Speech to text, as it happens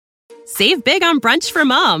Save big on brunch for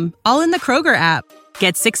mom, all in the Kroger app.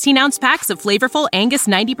 Get 16-ounce packs of flavorful Angus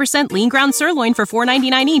 90% lean ground sirloin for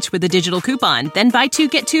 $4.99 each with a digital coupon. Then buy 2,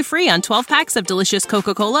 get 2 free on 12 packs of delicious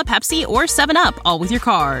Coca-Cola, Pepsi, or 7-Up, all with your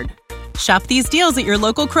card. Shop these deals at your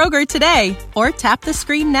local Kroger today, or tap the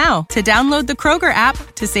screen now to download the Kroger app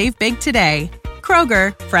to save big today.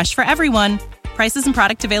 Kroger, fresh for everyone. Prices and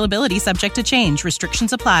product availability subject to change.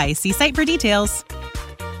 Restrictions apply. See site for details.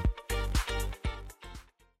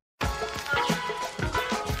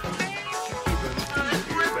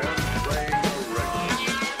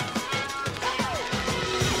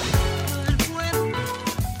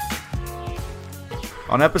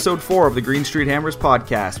 On episode 4 of the Green Street Hammers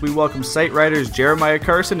podcast, we welcome site writers Jeremiah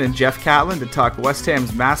Carson and Jeff Catlin to talk West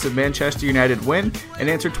Ham's massive Manchester United win and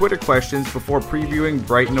answer Twitter questions before previewing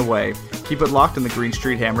Brighton away. Keep it locked on the Green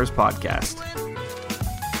Street Hammers podcast.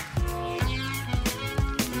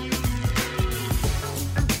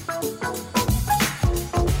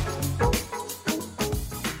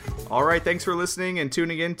 All right, thanks for listening and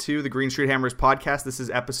tuning in to the Green Street Hammers podcast. This is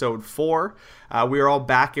episode 4. We are all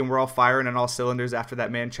back and we're all firing on all cylinders after that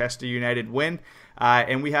Manchester United win.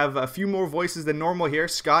 And we have a few more voices than normal here.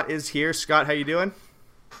 Scott is here. Scott, how you doing?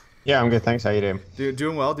 Yeah, I'm good. Thanks. How you doing?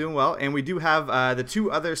 Doing well. And we do have the two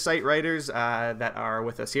other site writers that are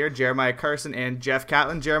with us here, Jeremiah Carson and Jeff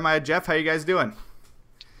Catlin. Jeremiah, Jeff, how you guys doing?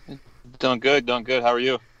 Doing good. How are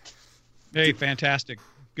you? Hey, fantastic.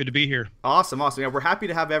 Good to be here. Awesome. Yeah, we're happy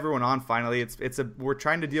to have everyone on finally. We're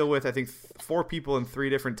trying to deal with, I think, 4 people in 3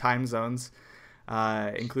 different time zones,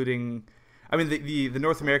 including, I mean, the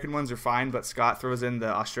North American ones are fine, but Scott throws in the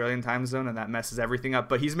Australian time zone, and that messes everything up.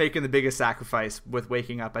 But he's making the biggest sacrifice with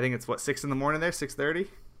waking up. I think it's, 6 in the morning there, 6:30?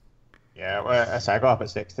 Yeah, well, so I got up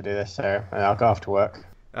at 6 to do this, so I'll go off to work.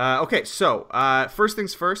 Okay, so first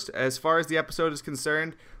things first, as far as the episode is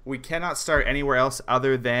concerned, we cannot start anywhere else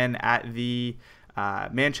other than at the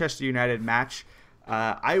Manchester United match.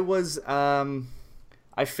 I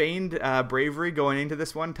feigned bravery going into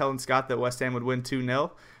this one, telling Scott that West Ham would win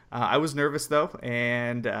 2-0. I was nervous though,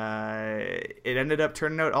 and it ended up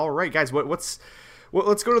turning out all right. Guys, let's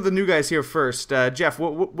go to the new guys here first. Jeff,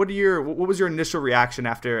 what was your initial reaction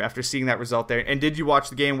after seeing that result there? And did you watch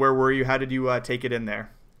the game? Where were you? How did you take it in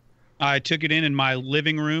there? I took it in my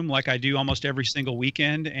living room like I do almost every single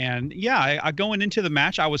weekend. And yeah, I going into the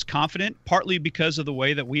match, I was confident, partly because of the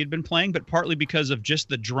way that we had been playing, but partly because of just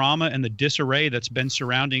the drama and the disarray that's been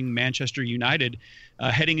surrounding Manchester United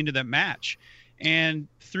heading into that match. And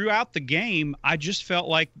throughout the game, I just felt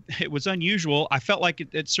like it was unusual. I felt like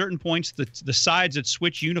at certain points the sides had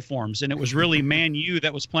switched uniforms, and it was really Man U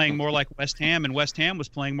that was playing more like West Ham, and West Ham was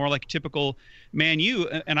playing more like typical Man U.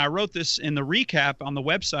 And I wrote this in the recap on the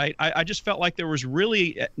website. I just felt like there was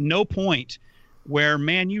really no point where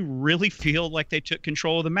Man U really feel like they took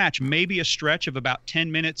control of the match. Maybe a stretch of about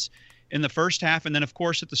 10 minutes in the first half, and then, of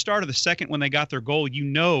course, at the start of the second when they got their goal,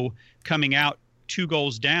 coming out 2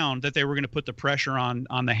 goals down that they were going to put the pressure on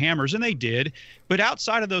the Hammers, and they did. But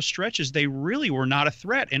outside of those stretches, they really were not a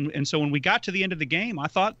threat. And so when we got to the end of the game, I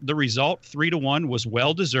thought the result 3-1 was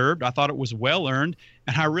well deserved. I thought it was well earned,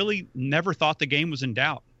 and I really never thought the game was in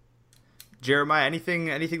doubt. Jeremiah, anything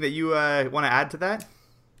that you want to add to that?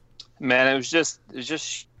 Man, it was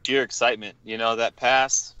just sheer excitement. You know, that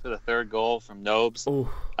pass for the 3rd goal from Nobes. Ooh.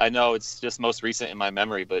 I know it's just most recent in my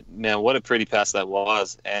memory, but man, what a pretty pass that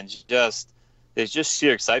was. And it's just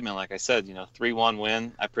sheer excitement. Like I said, 3-1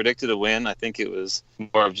 win. I predicted a win. I think it was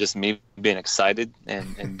more of just me being excited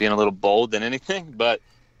and being a little bold than anything. But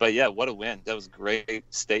yeah, what a win. That was a great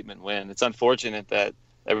statement win. It's unfortunate that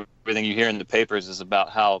everything you hear in the papers is about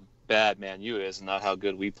how bad Man U is and not how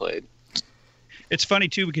good we played. It's funny,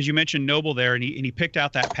 too, because you mentioned Noble there, and he picked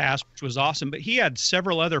out that pass, which was awesome. But he had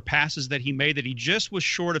several other passes that he made that he just was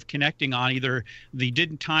short of connecting on. Either he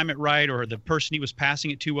didn't time it right or the person he was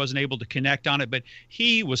passing it to wasn't able to connect on it. But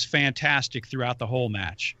he was fantastic throughout the whole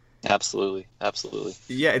match. Absolutely.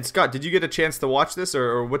 Yeah, and Scott, did you get a chance to watch this,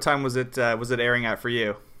 or what time was it airing at for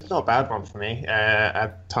you? It's not a bad one for me.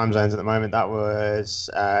 At time zones at the moment, that was,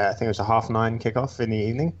 I think it was a 9:30 kickoff in the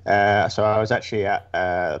evening. So I was actually at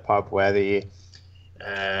the pub where the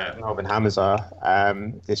Melbourne Hammers are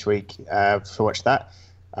this week to watch that.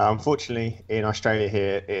 Unfortunately, in Australia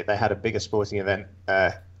here, they had a bigger sporting event,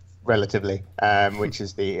 relatively, which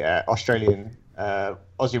is the Australian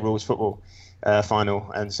Aussie Rules football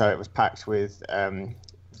final, and so it was packed with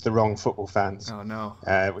the wrong football fans. Oh no!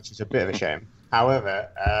 Which is a bit of a shame. However,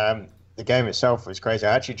 the game itself was crazy.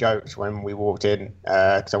 I actually joked when we walked in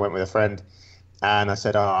because I went with a friend. And I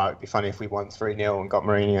said, it'd be funny if we won 3-0 and got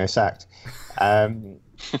Mourinho sacked. And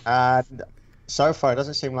So far, it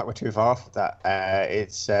doesn't seem like we're too far from that.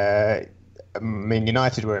 I mean,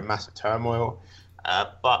 United were in massive turmoil,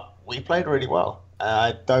 but we played really well.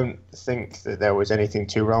 I don't think that there was anything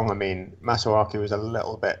too wrong. I mean, Masuaki was a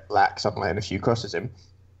little bit lax on letting a few crosses in,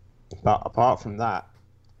 but apart from that,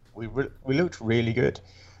 we looked really good.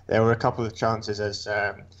 There were a couple of chances, as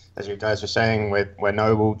you guys were saying, where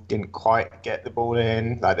Noble didn't quite get the ball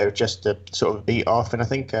in, like they were just a sort of beat off, and I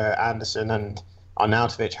think Anderson and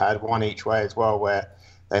Arnautovic had one each way as well, where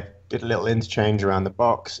they did a little interchange around the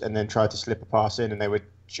box and then tried to slip a pass in, and they were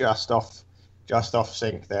just off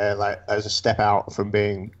sync there. Like there was a step out from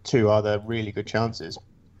being two other really good chances.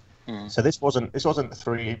 So this wasn't the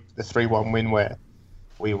 3-1 win where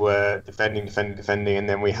we were defending, and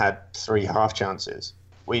then we had 3 half chances.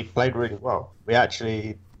 We played really well. We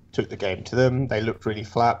actually took the game to them. They looked really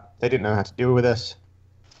flat. They didn't know how to deal with us,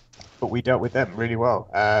 but we dealt with them really well.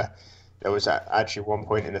 There was actually one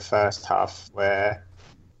point in the first half where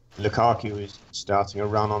Lukaku was starting a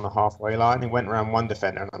run on the halfway line. He went around one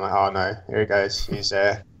defender, and I'm like, oh no, here he goes. He's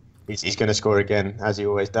going to score again, as he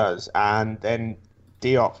always does. And then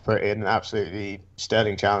Diop put in an absolutely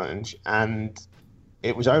sterling challenge, and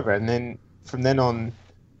it was over. And then from then on,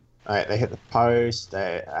 they hit the post.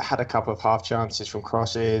 They had a couple of half chances from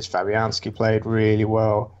crosses. Fabianski played really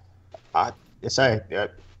well.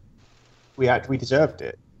 We deserved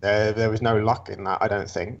it. There was no luck in that, I don't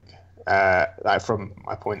think, like from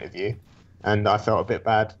my point of view. And I felt a bit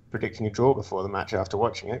bad predicting a draw before the match after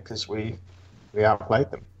watching it because we outplayed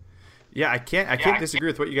them. Yeah, I can't disagree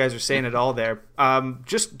with what you guys are saying at all there.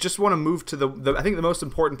 Just want to move to the I think the most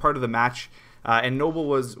important part of the match, and Noble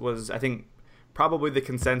was I think probably the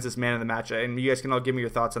consensus man of the match, and you guys can all give me your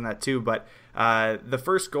thoughts on that too. But the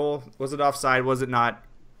first goal, was it offside? Was it not?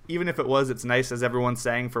 Even if it was, it's nice, as everyone's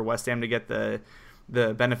saying, for West Ham to get the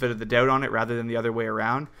benefit of the doubt on it rather than the other way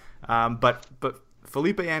around. But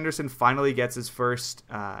Felipe Anderson finally gets his first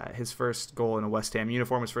goal in a West Ham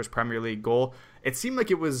uniform, his first Premier League goal. It seemed like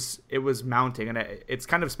it was mounting, and it's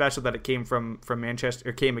kind of special that it came from Manchester,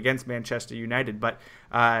 or came against Manchester United. But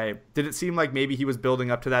did it seem like maybe he was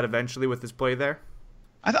building up to that eventually with his play there?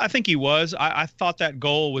 I think he was. I thought that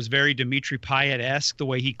goal was very Dimitri Payet-esque, the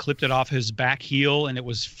way he clipped it off his back heel, and it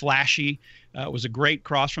was flashy. It was a great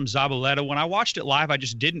cross from Zabaleta. When I watched it live, I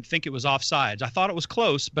just didn't think it was offsides. I thought it was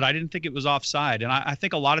close, but I didn't think it was offside. And I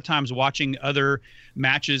think a lot of times watching other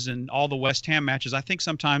matches and all the West Ham matches, I think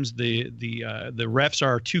sometimes the refs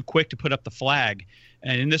are too quick to put up the flag.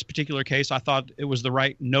 And in this particular case, I thought it was the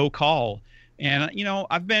right no call. And,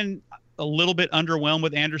 I've been a little bit underwhelmed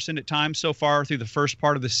with Anderson at times so far through the first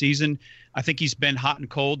part of the season. I think he's been hot and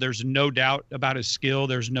cold. There's no doubt about his skill.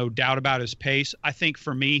 There's no doubt about his pace. I think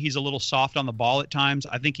for me, he's a little soft on the ball at times.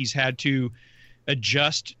 I think he's had to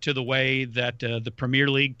adjust to the way that the Premier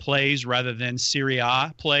League plays rather than Serie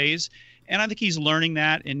A plays. And I think he's learning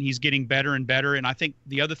that, and he's getting better and better. And I think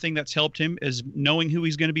the other thing that's helped him is knowing who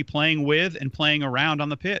he's going to be playing with and playing around on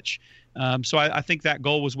the pitch. So I think that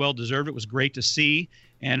goal was well-deserved. It was great to see.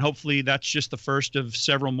 And hopefully that's just the first of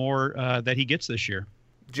several more that he gets this year.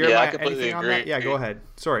 Jeremiah, yeah, I completely agree. Yeah, go ahead.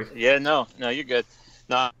 Sorry. Yeah, no, you're good.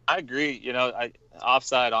 No, I agree.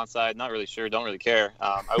 Offside, onside, not really sure. Don't really care.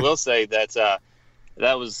 I will say that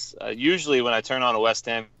that was usually when I turn on a West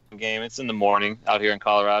Ham game, it's in the morning out here in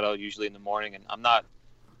Colorado, usually in the morning, and I'm not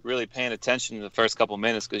really paying attention in the first couple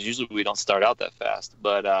minutes because usually we don't start out that fast.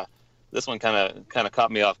 But this one kind of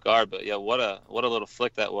caught me off guard. But yeah, what a little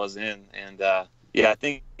flick that was in, and yeah, I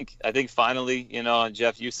think finally, and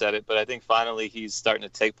Jeff, you said it, but I think finally he's starting to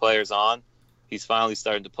take players on. He's finally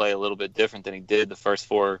starting to play a little bit different than he did the first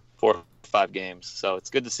four or five games. So it's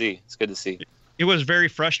good to see. It was very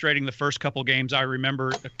frustrating the first couple games. I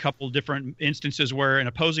remember a couple different instances where an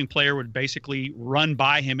opposing player would basically run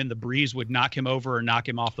by him and the breeze would knock him over or knock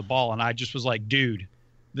him off the ball. And I just was like, dude,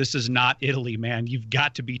 this is not Italy, man. You've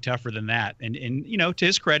got to be tougher than that. And to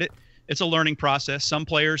his credit, it's a learning process. Some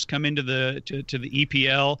players come into the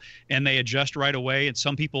EPL and they adjust right away, and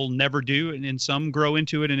some people never do, and some grow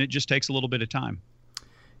into it, and it just takes a little bit of time.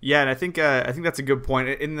 Yeah, and I think that's a good point.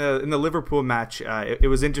 In the Liverpool match, it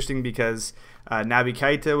was interesting because Naby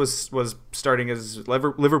Keita was starting his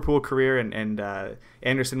Liverpool career, and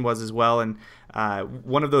Anderson was as well. And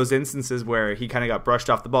one of those instances where he kind of got brushed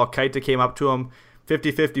off the ball, Keita came up to him,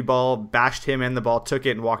 50-50 ball, bashed him in the ball, took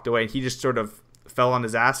it, and walked away. And he just sort of fell on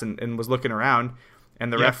his ass and was looking around,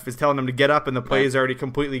 and the ref is telling him to get up, and the play is already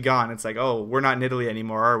completely gone. It's like, oh, we're not in Italy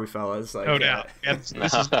anymore, are we, fellas? Like, no doubt. This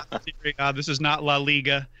is not Serie A. This is not La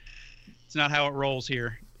Liga. It's not how it rolls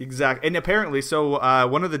here. Exactly. And apparently, so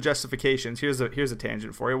one of the justifications, here's a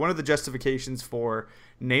tangent for you. One of the justifications for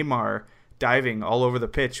Neymar diving all over the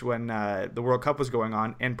pitch when the World Cup was going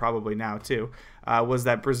on, and probably now too, was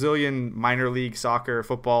that Brazilian minor league soccer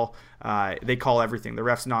football, they call everything. The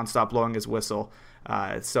ref's nonstop blowing his whistle.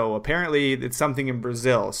 So apparently it's something in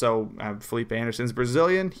Brazil. So Felipe Anderson's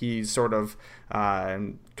Brazilian. He's sort of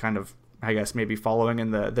kind of, I guess, maybe following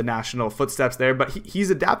in the national footsteps there. But he's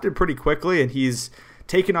adapted pretty quickly, and he's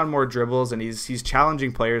taken on more dribbles, and he's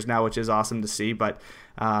challenging players now, which is awesome to see. But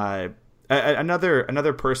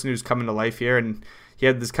another person who's coming to life here, and he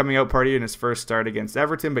had this coming out party in his first start against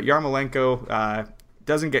Everton. But Yarmolenko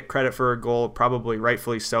doesn't get credit for a goal, probably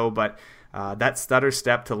rightfully so. But that stutter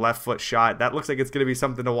step to left foot shot, that looks like it's going to be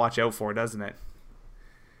something to watch out for, doesn't it?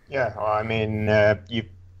 Yeah, well, I mean,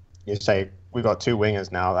 you say we've got two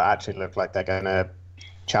wingers now that actually look like they're going to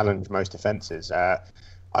challenge most defenses.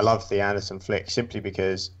 I love the Anderson flick simply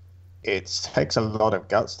because it takes a lot of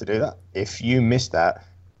guts to do that. If you miss that,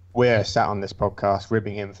 we're sat on this podcast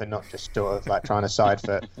ribbing him for not just sort of like trying to side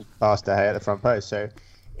foot past De Gea at the front post. So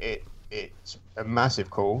it's a massive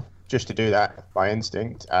call just to do that by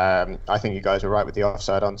instinct. I think you guys are right with the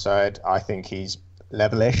offside onside. I think he's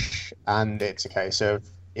levelish, and it's a case of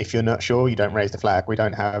if you're not sure, you don't raise the flag. We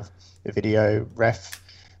don't have the video ref,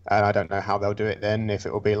 and I don't know how they'll do it then. If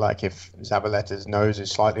it will be like if Zabaleta's nose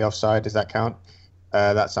is slightly offside, does that count?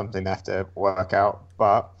 That's something they have to work out.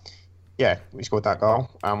 But yeah, we scored that goal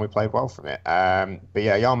and we played well from it. But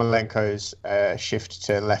yeah, Yarmolenko's shift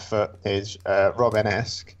to left foot is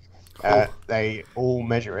Robben-esque. They all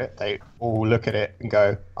measure it. They all look at it and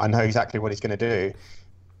go, I know exactly what he's going to do.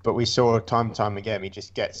 But we saw time and time again, he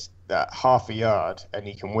just gets that half a yard and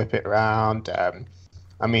he can whip it around.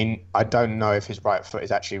 I mean, I don't know if his right foot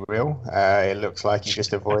is actually real. It looks like he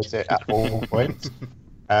just avoids it at all points.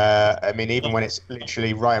 I mean, even when it's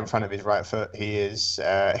literally right in front of his right foot, he is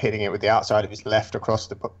hitting it with the outside of his left across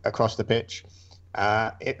the pitch.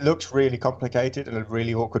 It looks really complicated and a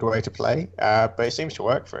really awkward way to play, but it seems to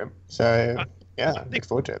work for him. So, yeah, I look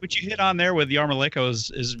forward to it. What you hit on there with Yarmolenko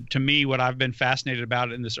is, to me, what I've been fascinated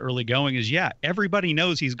about in this early going is, yeah, everybody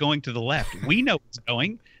knows he's going to the left. We know he's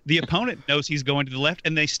going. The opponent knows he's going to the left,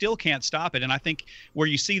 and they still can't stop it. And I think where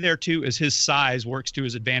you see there, too, is his size works to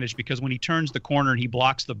his advantage, because when he turns the corner and he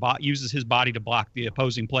blocks uses his body to block the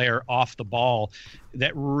opposing player off the ball,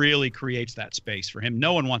 that really creates that space for him.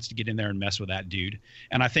 No one wants to get in there and mess with that dude.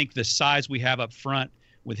 And I think the size we have up front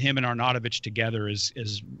with him and Arnautovic together is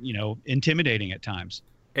intimidating at times.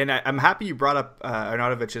 And I'm happy you brought up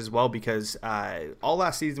Arnautovic as well, because all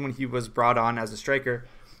last season when he was brought on as a striker,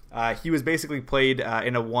 he was basically played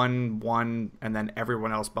in a 1-1 and then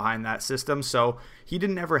everyone else behind that system. So he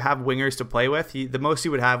didn't ever have wingers to play with. The most he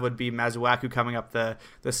would have would be Masuaku coming up the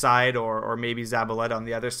side, or maybe Zabaleta on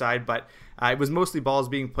the other side. But it was mostly balls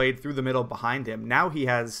being played through the middle behind him. Now he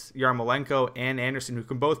has Yarmolenko and Anderson, who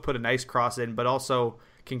can both put a nice cross in, but also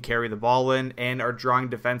can carry the ball in and are drawing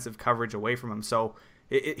defensive coverage away from him. So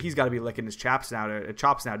he's got to be licking his chops now,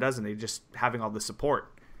 doesn't he? Just having all the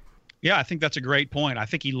support. Yeah, I think that's a great point. I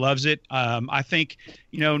think he loves it. I think,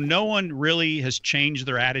 no one really has changed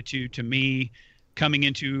their attitude to me coming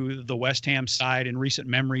into the West Ham side in recent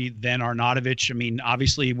memory than Arnautovic. I mean,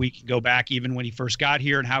 obviously we can go back even when he first got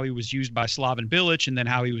here and how he was used by Slaven Bilic, and then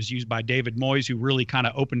how he was used by David Moyes, who really kind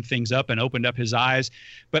of opened things up and opened up his eyes.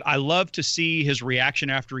 But I love to see his reaction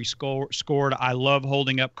after he scored. I love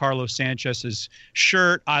holding up Carlos Sanchez's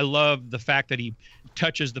shirt. I love the fact that he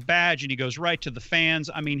touches the badge and he goes right to the fans.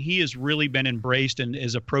 I mean, he has really been embraced and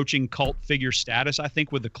is approaching cult figure status, I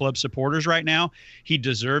think, with the club supporters right now. He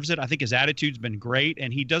deserves it. I think his attitude's been great,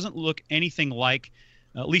 and he doesn't look anything like,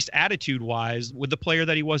 at least attitude-wise, with the player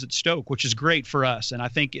that he was at Stoke, which is great for us. And I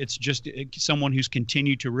think it's just someone who's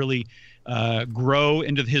continued to really grow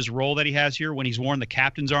into his role that he has here. When he's worn the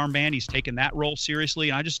captain's armband, he's taken that role seriously,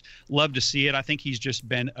 and I just love to see it. I think he's just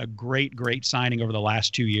been a great, great signing over the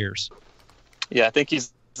last 2 years. Yeah, I think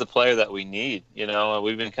he's the player that we need.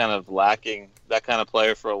 We've been kind of lacking that kind of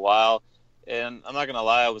player for a while. And I'm not going to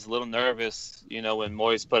lie, I was a little nervous, when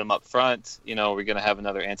Moyes put him up front. We're going to have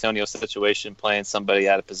another Antonio situation, playing somebody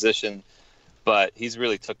out of position. But he's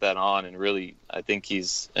really took that on, and really, I think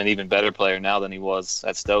he's an even better player now than he was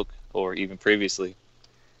at Stoke or even previously.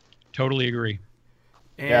 Totally agree.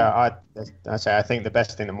 Yeah, I think the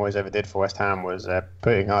best thing that Moyes ever did for West Ham was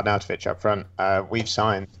putting Arnautovic up front. We've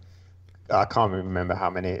signed, I can't even remember how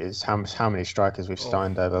many it is, how many strikers we've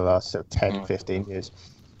signed over the last 10, 15 years.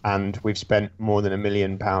 And we've spent more than £1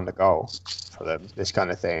 million a goal for them, this kind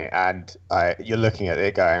of thing. And you're looking at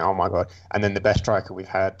it going, oh my God. And then the best striker we've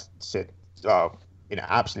had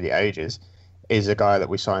absolutely ages is a guy that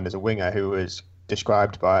we signed as a winger who was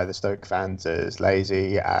described by the Stoke fans as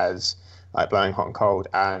lazy, as like blowing hot and cold,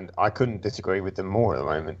 and I couldn't disagree with them more at the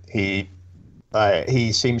moment.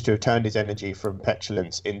 He seems to have turned his energy from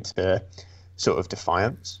petulance into sort of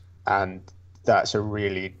defiance, and that's a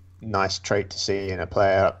really nice trait to see in a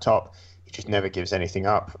player up top. He just never gives anything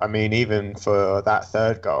up. I mean, even for that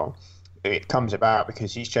third goal, it comes about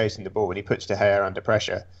because he's chasing the ball and he puts De Gea under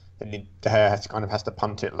pressure, and De Gea has to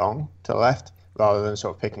punt it long to the left rather than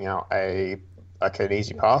sort of picking out an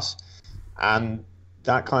easy pass, and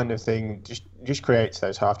that kind of thing just creates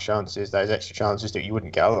those half chances, those extra chances that you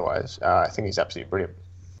wouldn't get otherwise. I think he's absolutely brilliant.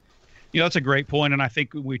 That's a great point, and I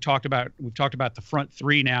think we've talked about the front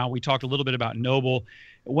three now. We talked a little bit about Noble.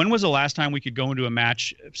 When was the last time we could go into a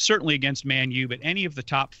match, certainly against Man U, but any of the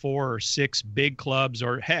top 4 or 6 big clubs,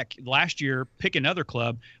 or heck, last year, pick another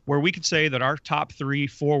club, where we could say that our top 3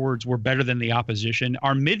 forwards were better than the opposition,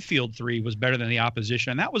 our midfield 3 was better than the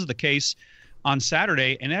opposition, and that was the case on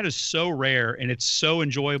Saturday, and that is so rare, and it's so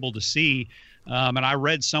enjoyable to see. And I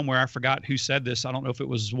read somewhere, I forgot who said this, I don't know if it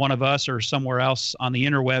was one of us or somewhere else on the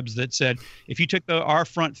interwebs, that said if you took our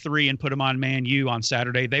front 3 and put them on Man U on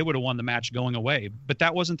Saturday, they would have won the match going away. But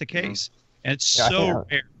that wasn't the case. And it's so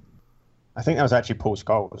rare. I think that was actually Paul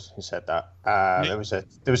Scholes who said that. There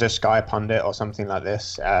was a Sky pundit or something like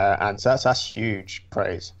this, and so that's huge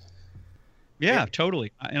praise. Yeah,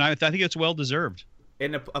 totally. And I think it's well deserved.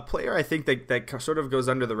 And a player I think that sort of goes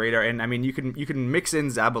under the radar, and I mean you can mix in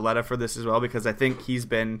Zabaleta for this as well, because I think he's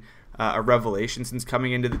been a revelation since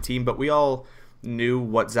coming into the team. But we all knew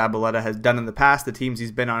what Zabaleta has done in the past, the teams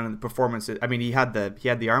he's been on, and the performances. I mean, he had the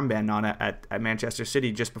armband on at Manchester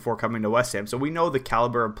City just before coming to West Ham, so we know the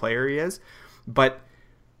caliber of player he is. But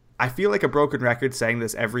I feel like a broken record saying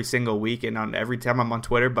this every single week and on every time I'm on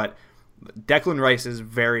Twitter, but Declan Rice is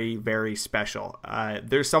very, very special.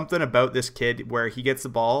 There's something about this kid where he gets the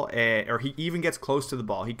ball, or he even gets close to the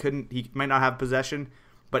ball. He might not have possession,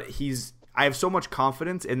 but I have so much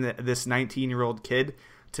confidence in this 19-year-old kid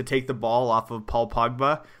to take the ball off of Paul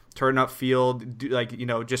Pogba, turn upfield,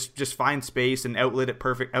 just find space and outlet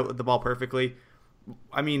the ball perfectly.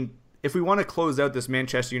 I mean, if we want to close out this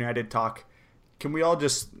Manchester United talk, can we all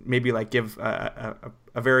just maybe give a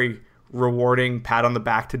very rewarding pat on the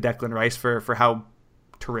back to Declan Rice for how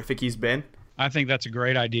terrific he's been? I think that's a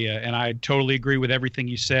great idea, and I totally agree with everything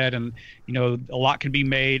you said. And a lot can be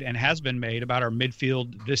made and has been made about our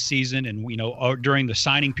midfield this season, and during the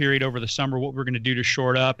signing period over the summer, what we're going to do to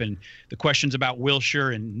shore up, and the questions about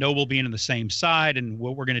Wilshere and Noble being on the same side, and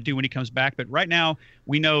what we're going to do when he comes back. But right now,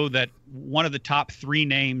 we know that one of the top 3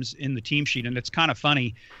 names in the team sheet, and it's kind of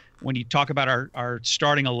funny when you talk about our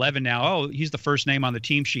starting 11 now, he's the first name on the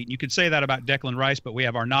team sheet. And you could say that about Declan Rice, but we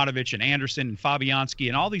have Arnautovic and Anderson and Fabianski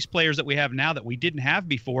and all these players that we have now that we didn't have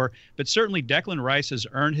before. But certainly Declan Rice has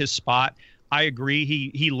earned his spot. I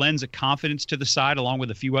agree. He lends a confidence to the side along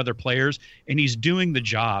with a few other players, and he's doing the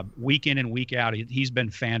job week in and week out. He's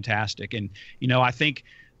been fantastic. And, I think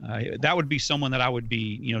that would be someone that I would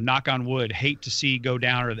be, knock on wood, hate to see go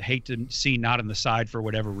down, or hate to see not in the side for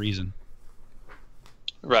whatever reason.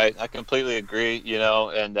 Right. I completely agree,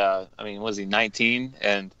 and I mean, was he 19?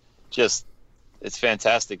 And just, it's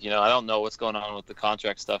fantastic. I don't know what's going on with the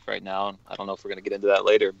contract stuff right now, and I don't know if we're going to get into that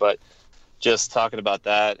later, but just talking about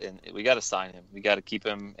that, and we got to sign him. We got to keep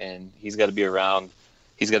him, and he's got to be around.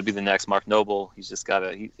 He's got to be the next Mark Noble. He's just got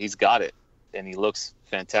to, he's got it, and he looks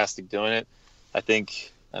fantastic doing it. I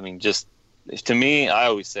think, just to me, I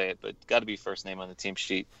always say it, but got to be first name on the team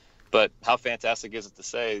sheet. But how fantastic is it to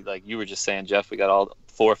say, like you were just saying, Jeff, we got all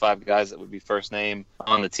 4 or 5 guys that would be first name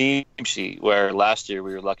on the team sheet, where last year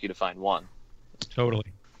we were lucky to find one. Totally.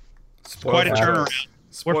 Quite a turnaround.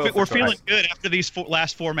 We're feeling good after these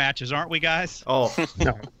last 4 matches, aren't we, guys? Oh,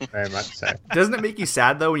 no, very much so. Doesn't it make you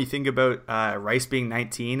sad, though, when you think about Rice being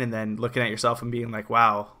 19 and then looking at yourself and being like,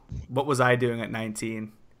 wow, what was I doing at 19?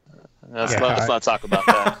 Let's not talk about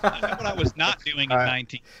that. I know what I was not doing at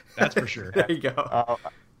 19. That's for sure. There you go.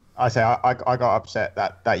 I got upset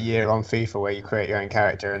that year on FIFA where you create your own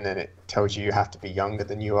character and then it tells you have to be younger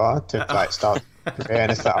than you are to start career,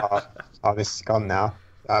 and it's like, this is gone now.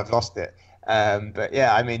 I've lost it. But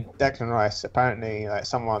yeah, Declan Rice, apparently,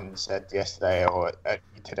 someone said yesterday or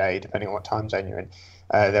today, depending on what time zone you're in,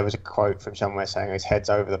 there was a quote from somewhere saying his head's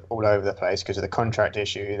all over the place because of the contract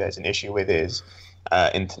issue. There's an issue with his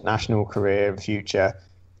international career and future.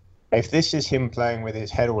 If this is him playing with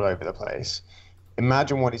his head all over the place,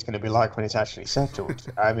 imagine what he's going to be like when it's actually settled.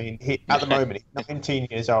 At the moment, he's 19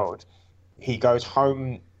 years old. He goes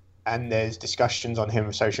home and there's discussions on him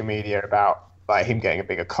on social media about him getting a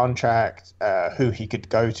bigger contract, who he could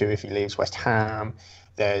go to if he leaves West Ham.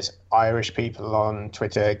 There's Irish people on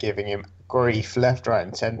Twitter giving him grief left, right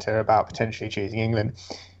and centre about potentially choosing England.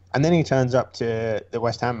 And then he turns up to the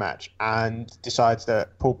West Ham match and decides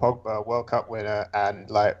that Paul Pogba, World Cup winner and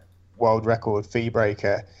like world record fee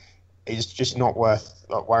breaker, is just not worth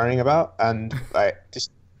worrying about. And like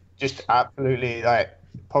just absolutely like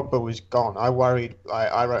Pogba was gone. I worried.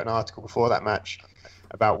 I wrote an article before that match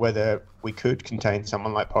about whether we could contain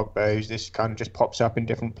someone like Pogba, who's this kind of just pops up in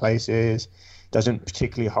different places, doesn't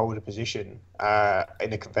particularly hold a position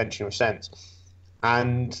in a conventional sense,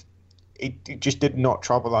 and it just did not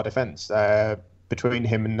trouble our defence. Between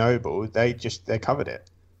him and Noble, they covered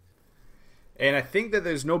it. And I think that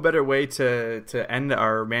there's no better way to end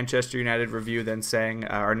our Manchester United review than saying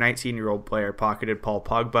our 19-year-old player pocketed Paul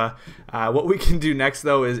Pogba. What we can do next,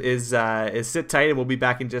 though, is sit tight, and we'll be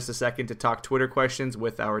back in just a second to talk Twitter questions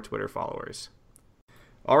with our Twitter followers.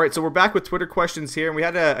 All right, so we're back with Twitter questions here, and we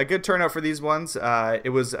had a good turnout for these ones.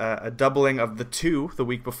 It was a doubling of the 2 the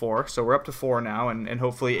week before, so we're up to 4 now, and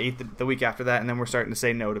hopefully 8 the week after that, and then we're starting to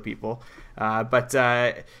say no to people. But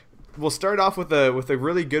we'll start off with a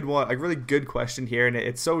really good one, a really good question here, and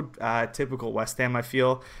it's so typical West Ham, I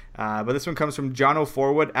feel. But this one comes from John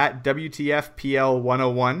O'Forwood at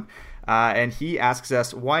WTFPL101, and he asks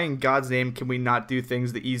us, why in God's name can we not do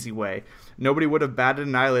things the easy way? Nobody would have batted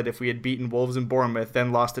an eyelid if we had beaten Wolves and Bournemouth,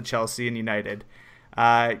 then lost to Chelsea and United.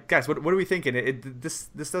 Guys, what are we thinking? This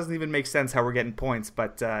doesn't even make sense how we're getting points,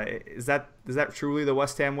 but is that truly the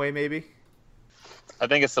West Ham way, maybe? I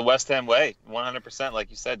think it's the West Ham way, 100%. Like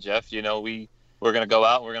you said, Jeff, we're going to go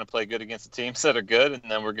out, we're going to play good against the teams that are good, and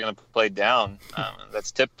then we're going to play down.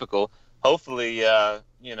 That's typical. Hopefully,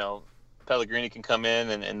 Pellegrini can come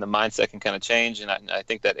in and the mindset can kind of change. And I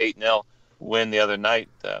think that 8-0 win the other night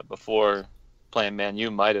before playing Man U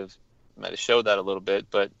might have showed that a little bit.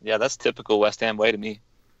 But, yeah, that's typical West Ham way to me.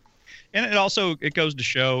 And it goes to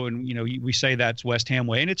show, and we say that's West Ham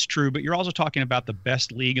way, and it's true, but you're also talking about the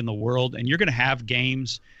best league in the world, and you're going to have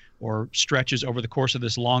games or stretches over the course of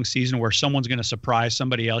this long season where someone's going to surprise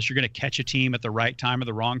somebody else. You're going to catch a team at the right time or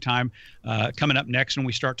the wrong time. Coming up next, when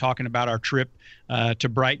we start talking about our trip to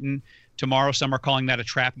Brighton tomorrow, some are calling that a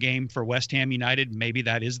trap game for West Ham United. Maybe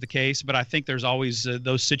that is the case, but I think there's always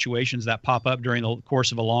those situations that pop up during the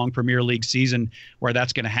course of a long Premier League season where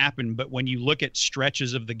that's going to happen. But when you look at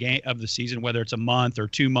stretches of the season, whether it's a month or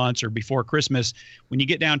 2 months or before Christmas, when you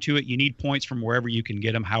get down to it, you need points from wherever you can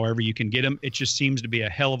get them, however you can get them. It just seems to be a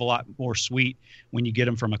hell of a lot more sweet when you get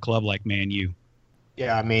them from a club like Man U.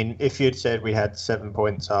 Yeah, I mean, if you'd said we had 7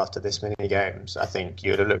 points after this many games, I think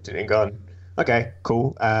you'd have looked at it and gone, okay,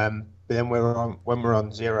 cool. But then when we're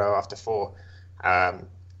on 0 after 4,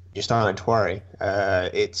 you're starting to worry.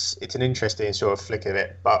 It's an interesting sort of flick of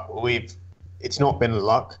it, but it's not been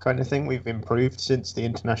luck kind of thing. We've improved since the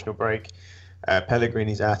international break.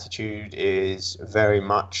 Pellegrini's attitude is very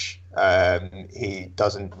much he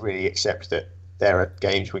doesn't really accept that there are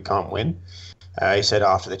games we can't win. He said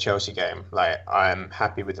after the Chelsea game, I'm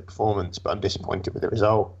happy with the performance, but I'm disappointed with the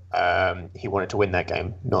result. He wanted to win that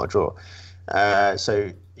game, not a draw.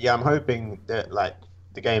 So yeah, I'm hoping that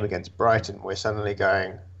the game against Brighton, we're suddenly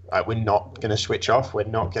going, we're not going to switch off. We're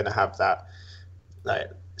not going to have that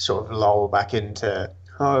sort of lull back into,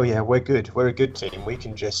 oh yeah, we're good. We're a good team. We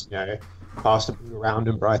can just pass the ball around,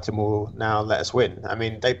 and Brighton will now let us win. I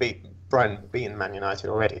mean, Brighton beaten Man United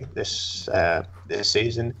already this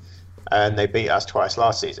season, and they beat us twice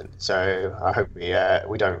last season. So I hope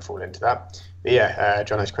we don't fall into that. But yeah,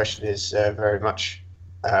 Jono's question is very much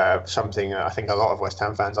something I think a lot of West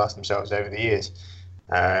Ham fans ask themselves over the years.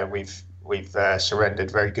 We've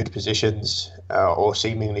surrendered very good positions or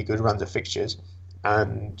seemingly good runs of fixtures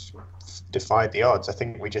and defied the odds. I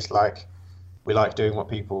think we just like doing what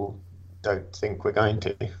people don't think we're going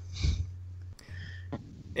to.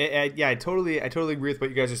 Yeah, I totally agree with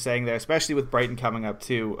what you guys are saying there, especially with Brighton coming up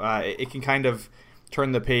too. It can kind of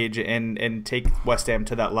turn the page and take West Ham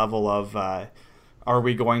to that level of are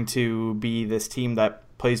we going to be this team that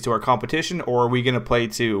plays to our competition, or are we going to play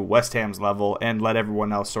to West Ham's level and let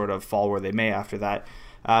everyone else sort of fall where they may after that?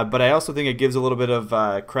 But I also think it gives a little bit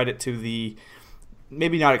of credit to the,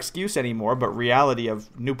 maybe not excuse anymore, but reality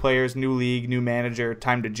of new players, new league, new manager,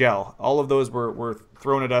 time to gel. All of those were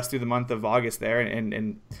thrown at us through the month of August there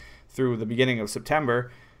and through the beginning of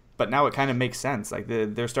September. But now it kind of makes sense.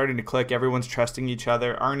 They're starting to click. Everyone's trusting each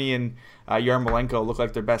other. Arnie and Yarmolenko look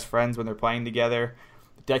like they're best friends when they're playing together.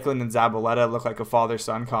 Declan and Zabaleta look like a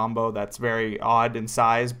father-son combo that's very odd in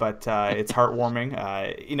size, but it's heartwarming.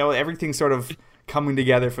 Everything's sort of coming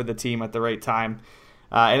together for the team at the right time.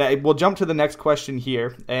 We'll jump to the next question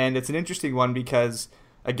here, and it's an interesting one because,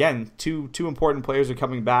 again, two important players are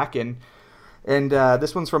coming back, and And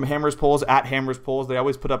this one's from Hammers Polls, at Hammers Polls. They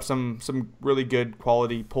always put up some really good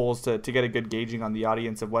quality polls to get a good gauging on the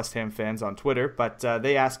audience of West Ham fans on Twitter. But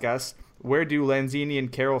they ask us, where do Lanzini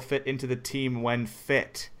and Carroll fit into the team when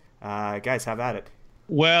fit? Guys, have at it.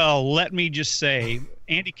 Well, let me just say,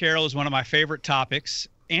 Andy Carroll is one of my favorite topics.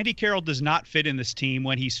 Andy Carroll does not fit in this team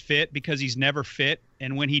when he's fit, because he's never fit.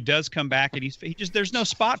 And when he does come back and there's no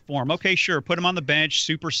spot for him. Okay, sure, put him on the bench,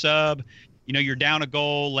 super sub. You're down a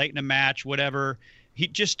goal late in a match, whatever.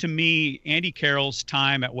 To me, Andy Carroll's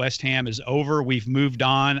time at West Ham is over. We've moved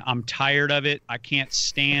on. I'm tired of it. I can't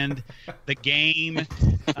stand the game.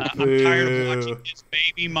 I'm tired of watching his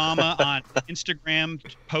baby mama on Instagram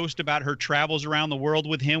post about her travels around the world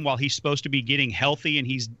with him while he's supposed to be getting healthy and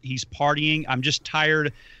he's partying. I'm just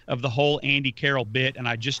tired of the whole Andy Carroll bit, and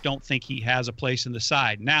I just don't think he has a place in the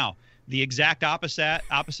side. Now, the exact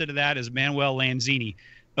opposite of that is Manuel Lanzini.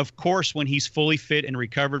 Of course, when he's fully fit and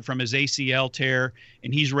recovered from his ACL tear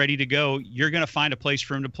and he's ready to go, you're going to find a place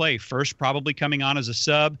for him to play. First, probably coming on as a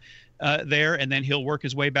sub there, and then he'll work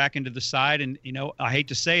his way back into the side. And, I hate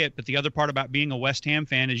to say it, but the other part about being a West Ham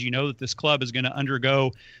fan is that this club is going to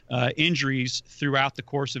undergo injuries throughout the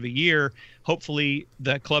course of a year. Hopefully,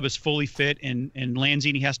 the club is fully fit, and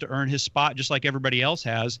Lanzini has to earn his spot just like everybody else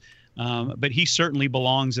has. But he certainly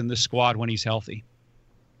belongs in this squad when he's healthy.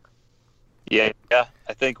 Yeah.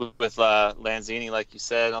 I think with Lanzini, like you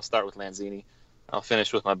said, I'll start with Lanzini. I'll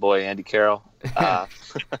finish with my boy Andy Carroll. I'll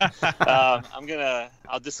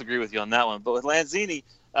disagree with you on that one. But with Lanzini,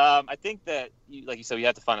 I think that, like you said, you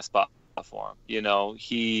have to find a spot for him.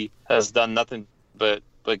 He has done nothing but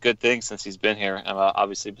good things since he's been here.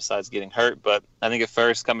 Obviously, besides getting hurt. But I think at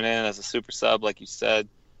first coming in as a super sub, like you said,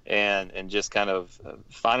 and just kind of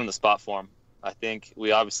finding the spot for him. I think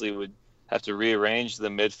we obviously would have to rearrange the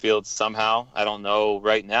midfield somehow. I don't know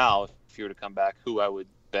right now, if he were to come back, who I would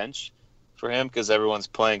bench for him, because everyone's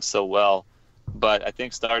playing so well. But I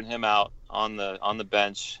think starting him out on the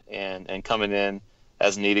bench and coming in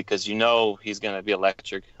as needed, because he's going to be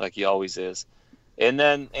electric like he always is. And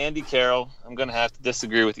then Andy Carroll, I'm going to have to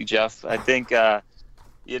disagree with you, Jeff. I think,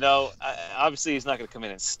 obviously he's not going to come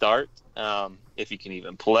in and start if he can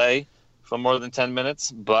even play for more than 10 minutes,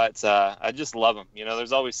 but I just love him.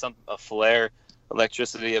 There's always a flair,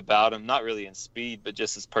 electricity about him, not really in speed, but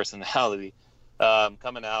just his personality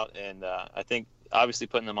coming out. And I think obviously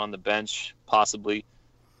putting him on the bench possibly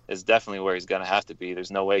is definitely where he's going to have to be.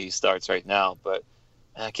 There's no way he starts right now, but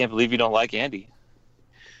I can't believe you don't like Andy.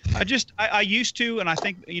 I used to, and I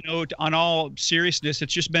think, on all seriousness,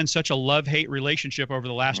 it's just been such a love-hate relationship over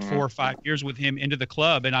the last 4 or 5 years with him into the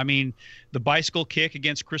club. And I mean, the bicycle kick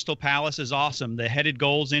against Crystal Palace is awesome. The headed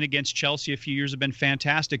goals in against Chelsea a few years have been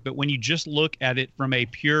fantastic. But when you just look at it from a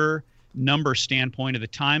pure number standpoint of the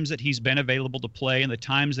times that he's been available to play and the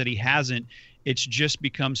times that he hasn't, it's just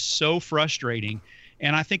become so frustrating.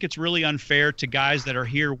 And I think it's really unfair to guys that are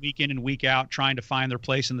here week in and week out trying to find their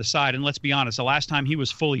place in the side. And let's be honest, the last time he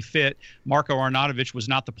was fully fit, Marko Arnautovic was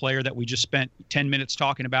not the player that we just spent 10 minutes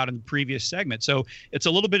talking about in the previous segment. So it's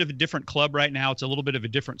a little bit of a different club right now. It's a little bit of a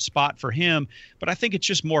different spot for him. But I think it's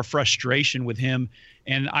just more frustration with him.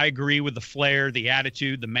 And I agree with the flair, the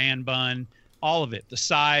attitude, the man bun, all of it, the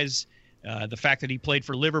size, the fact that he played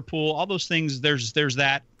for Liverpool, all those things. There's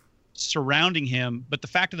that surrounding him, but the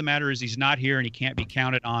fact of the matter is he's not here and he can't be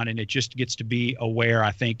counted on, and it just gets to be aware,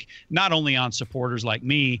 I think, not only on supporters like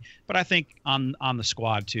me, but I think on the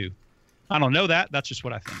squad too. I don't know that's just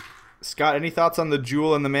what I think. Scott, any thoughts on the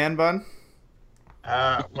jewel and the man bun?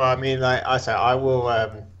 Well, I mean, like I said,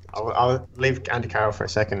 I'll leave Andy Carroll for a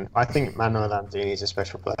second. I think Manuel Lanzini is a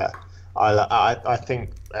special player. I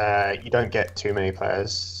think you don't get too many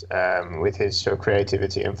players with his sort of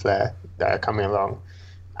creativity and flair coming along.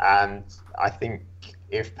 And I think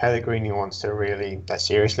if Pellegrini wants to really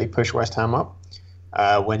seriously push West Ham up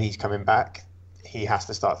when he's coming back, he has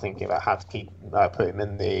to start thinking about how to put him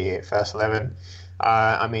in the first 11.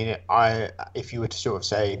 I mean, if you were to sort of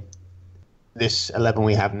say this 11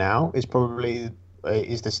 we have now is probably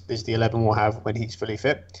is the 11 we'll have when he's fully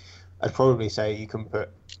fit, I'd probably say you can put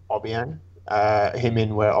Obiang, him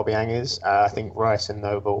in where Obiang is. I think Rice and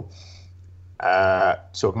Noble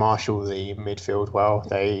sort of marshal the midfield well.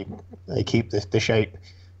 They keep the shape.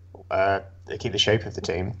 They keep the shape of the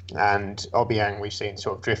team. And Obiang we've seen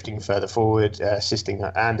sort of drifting further forward, assisting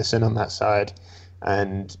Anderson on that side,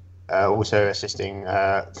 and also assisting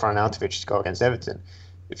Arnautovic to go against Everton.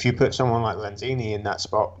 If you put someone like Lanzini in that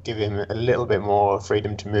spot, give him a little bit more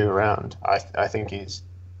freedom to move around, I think he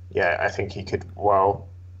could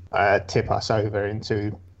tip us over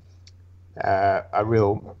into a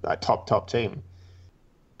real top team.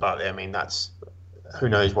 But I mean, that's who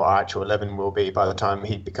knows what our actual 11 will be by the time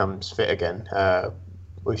he becomes fit again.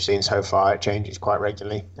 We've seen so far it changes quite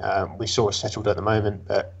regularly. We're sort of settled at the moment,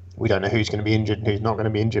 but we don't know who's going to be injured and who's not going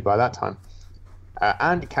to be injured by that time.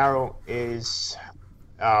 Andy Carroll is,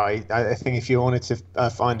 I think if you wanted to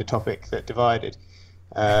find a topic that divided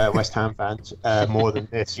West Ham fans more than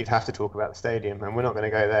this, you'd have to talk about the stadium, and we're not going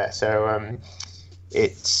to go there. So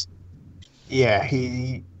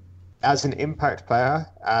he, as an impact player,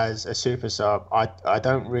 as a super sub, I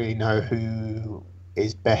don't really know who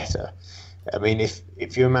is better. I mean,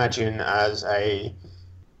 if you imagine as a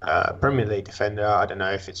Premier League defender, I don't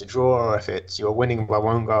know if it's a draw or if it's you're winning by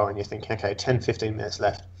 1 goal and you're thinking, okay, 10, 15 minutes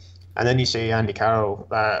left. And then you see Andy Carroll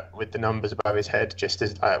with the numbers above his head just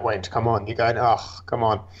as waiting to come on. You're going, oh, come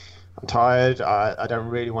on. I'm tired. I don't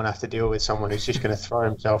really want to have to deal with someone who's just going to throw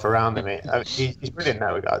himself around at me. He's brilliant in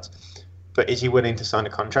that regards. But is he willing to sign a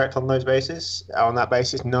contract on that basis,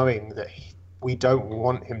 knowing that we don't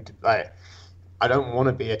want him to play? I don't want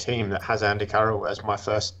to be a team that has Andy Carroll as my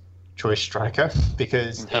first choice striker,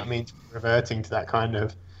 because it means reverting to that kind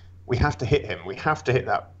of, we have to hit him. We have to hit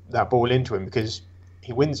that ball into him because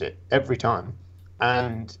he wins it every time.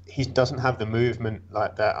 And he doesn't have the movement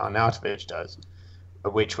like that Arnautovic does,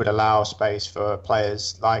 which would allow space for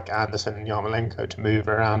players like Anderson and Yarmolenko to move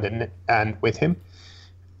around and with him.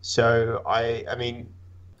 So, I mean,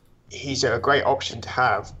 he's a great option to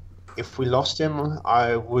have. If we lost him,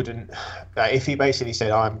 I wouldn't... if he basically said,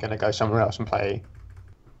 I'm going to go somewhere else and play,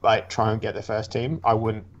 try and get the first team, I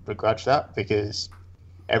wouldn't begrudge that, because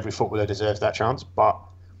every footballer deserves that chance. But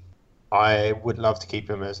I would love to keep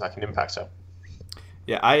him as an impact sub.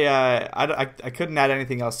 Yeah, I couldn't add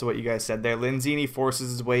anything else to what you guys said there. Lanzini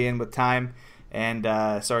forces his way in with time, and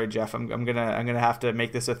sorry, Jeff, I'm gonna have to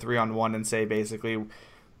make this a 3-on-1 and say basically,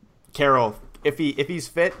 Carroll, if he's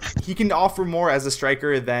fit, he can offer more as a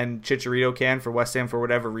striker than Chicharito can for West Ham for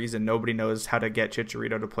whatever reason. Nobody knows how to get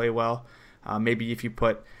Chicharito to play well. Maybe if you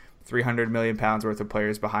put £300 million worth of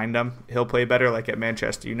players behind him, he'll play better, like at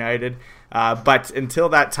Manchester United. But until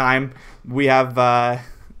that time, we have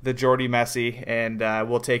the Jordi Messi, and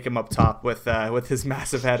we'll take him up top with his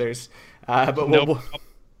massive headers. But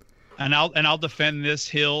I'll defend this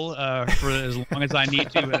hill for as long as I need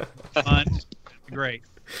to. Fun, great.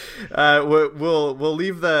 We'll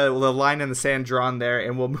leave the line in the sand drawn there,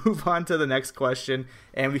 and we'll move on to the next question,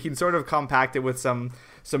 and we can sort of compact it with some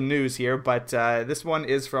news here. But this one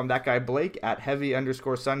is from that guy Blake at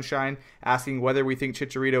heavy_sunshine, asking whether we think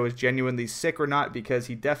Chicharito is genuinely sick or not, because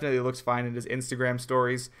he definitely looks fine in his Instagram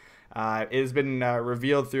stories. It has been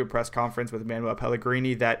revealed through a press conference with Manuel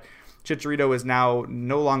Pellegrini that Chicharito is now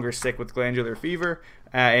no longer sick with glandular fever,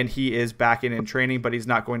 and he is back in training, but he's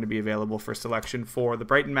not going to be available for selection for the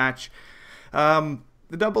Brighton match.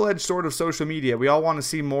 The double-edged sword of social media. We all want to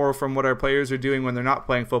see more from what our players are doing when they're not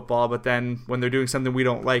playing football, but then when they're doing something we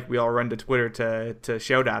don't like, we all run to Twitter to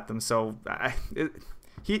shout at them. So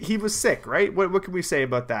he was sick, right? What can we say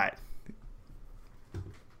about that?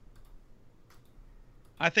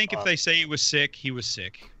 I think if they say he was sick, he was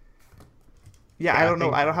sick. Yeah, I don't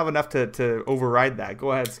know. I don't have enough to override that.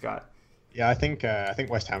 Go ahead, Scott. Yeah, I think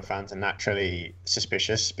West Ham fans are naturally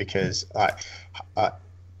suspicious because,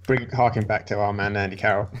 harking back to our man Andy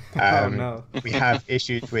Carroll, we have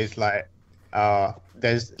issues with there are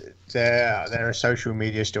social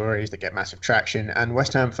media stories that get massive traction, and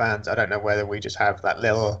West Ham fans, I don't know whether we just have that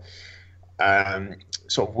little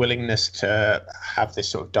sort of willingness to have this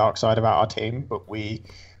sort of dark side about our team, but we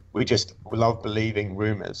just love believing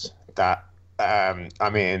rumours that.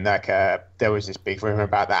 There was this big rumor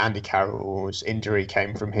about that Andy Carroll's injury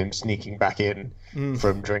came from him sneaking back in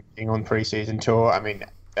from drinking on pre-season tour. I mean,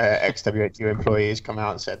 ex-WHU employees come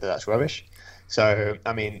out and said that that's rubbish. So,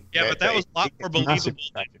 I mean... Yeah, but that was a lot more believable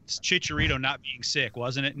than Chicharito not being sick,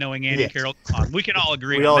 wasn't it? Knowing Andy Carroll. Come on, we can all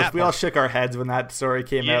agree on that. We all shook our heads when that story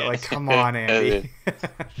came out. Like, come on, Andy.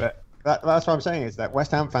 But that's what I'm saying, is that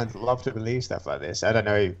West Ham fans love to believe stuff like this. I don't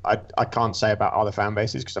know. I can't say about other fan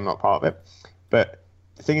bases because I'm not part of it. But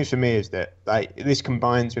the thing is, for me, is that this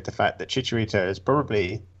combines with the fact that Chicharito has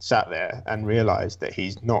probably sat there and realised that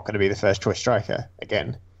he's not going to be the first choice striker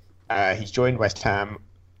again. He's joined West Ham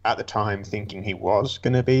at the time thinking he was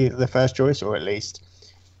going to be the first choice, or at least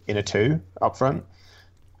in a 2 up front.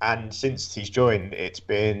 And since he's joined, it's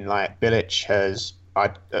been Bilic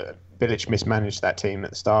mismanaged that team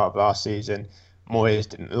at the start of last season. Moyes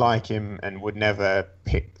didn't like him and would never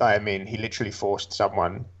pick. He literally forced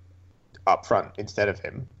someone up front instead of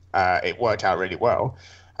him. It worked out really well,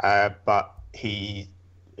 but he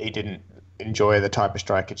didn't enjoy the type of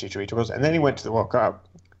striker Chicharito was. And then he went to the World Cup,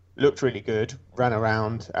 looked really good, ran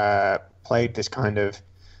around, played this kind of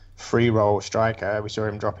free role striker. We saw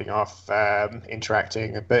him dropping off,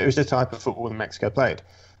 interacting, but it was the type of football that Mexico played.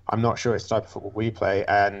 I'm not sure it's the type of football we play,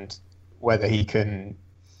 and whether he can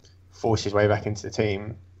force his way back into the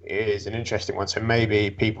team is an interesting one. So maybe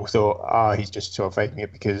people thought, he's just sort of faking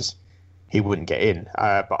it because he wouldn't get in.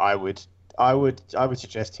 But I would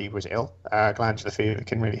suggest he was ill. Glandular fever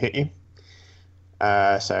can really hit you.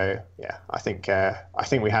 So yeah, I think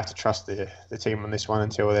we have to trust the team on this one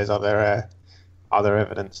until there's other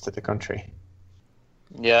evidence to the contrary.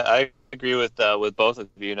 Yeah, I agree with both of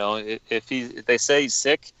you. You know, if they say he's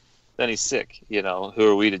sick, then he's sick. You know, who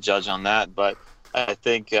are we to judge on that? But I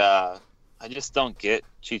think I just don't get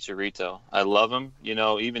Chicharito. I love him. You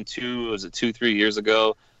know, even 2-3 years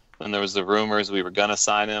ago when there was the rumors we were gonna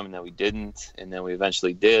sign him and then we didn't, and then we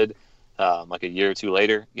eventually did, like a year or two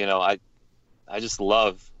later. You know, I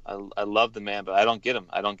love the man, but I don't get him.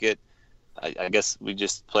 I guess we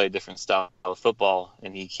just play a different style of football,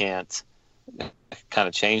 and he can't kind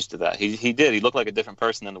of change to that. He did. He looked like a different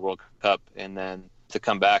person in the World Cup, and then to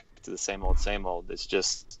come back to the same old, it's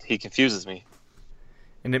just, he confuses me.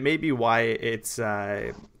 And it may be why it's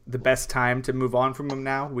the best time to move on from him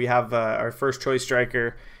now. We have our first choice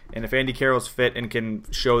striker, and if Andy Carroll's fit and can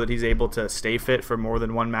show that he's able to stay fit for more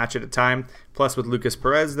than one match at a time, plus with Lucas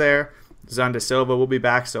Perez there, Zan de Silva will be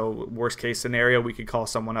back, so worst case scenario, we could call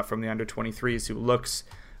someone up from the under-23s who looks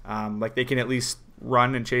like they can at least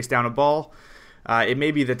run and chase down a ball. It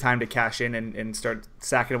may be the time to cash in and start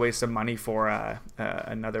sacking away some money for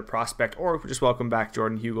another prospect, or just welcome back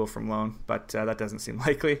Jordan Hugo from loan, but that doesn't seem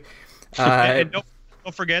likely. And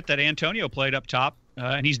don't forget that Antonio played up top,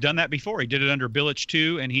 and he's done that before. He did it under Bilic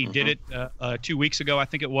too, and he did it 2 weeks ago, I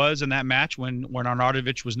think it was, in that match when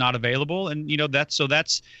Arnautovic was not available. And you know, that's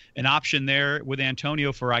an option there with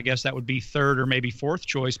Antonio for, I guess that would be third or maybe fourth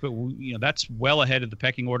choice, but you know, that's well ahead of the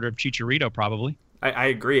pecking order of Chicharito probably. I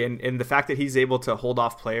agree, and the fact that he's able to hold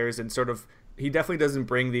off players and sort of, he definitely doesn't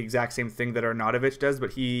bring the exact same thing that Arnautovic does,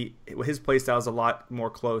 but his play style is a lot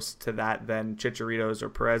more close to that than Chicharito's or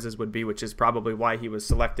Perez's would be, which is probably why he was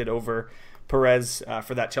selected over Perez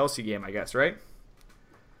for that Chelsea game, I guess, right?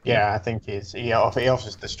 Yeah, I think he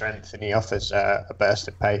offers the strength, and he offers a burst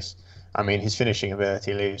of pace. I mean, his finishing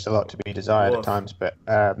ability leaves a lot to be desired at times, but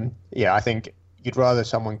I think you'd rather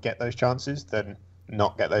someone get those chances than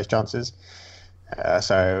not get those chances.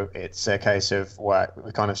 So it's a case of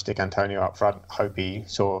we kind of stick Antonio up front, hope he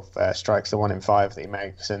sort of strikes the 1 in 5 that he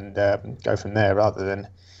makes, and go from there, rather than,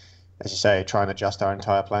 as you say, try and adjust our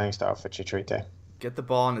entire playing style for Chicharito. Get the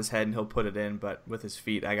ball in his head and he'll put it in, but with his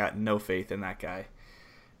feet, I got no faith in that guy.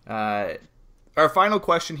 Our final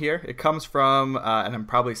question here, it comes from, and I'm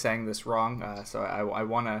probably saying this wrong, so I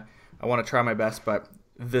wanna try my best, but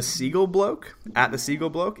the Seagull Bloke, at the Seagull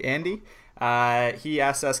Bloke, Andy. He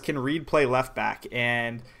asks us, can Reed play left back?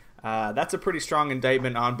 And that's a pretty strong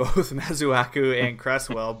indictment on both Masuaku and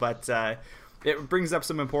Cresswell, but it brings up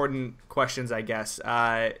some important questions, I guess.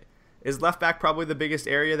 Is left back probably the biggest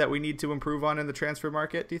area that we need to improve on in the transfer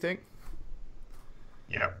market, do you think?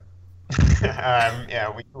 Yeah.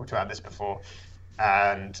 We talked about this before,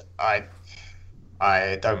 and I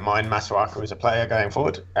don't mind Masuaku as a player going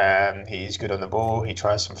forward. He's good on the ball. He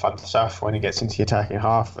tries some fun stuff when he gets into the attacking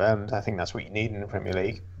half, and I think that's what you need in the Premier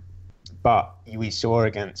League. But we saw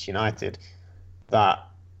against United that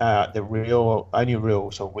the only real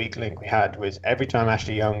sort of weak link we had was every time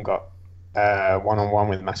Ashley Young got one-on-one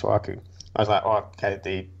with Masuaku, I was like,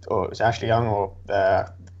 it was Ashley Young or I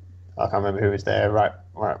can't remember who was there, right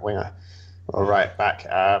winger or right back.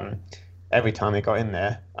 Every time he got in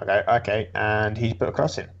there, I go, okay, and he's put a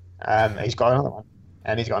cross in, and he's got another one,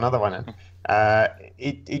 and he's got another one in.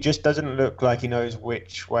 He just doesn't look like he knows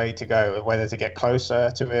which way to go, whether to get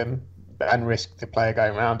closer to him and risk the player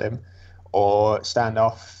going around him, or stand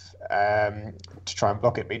off to try and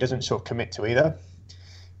block it. But he doesn't sort of commit to either.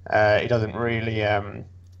 He doesn't really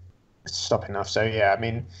stop enough. So yeah, I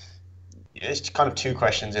mean, there's kind of two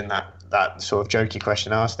questions in that sort of jokey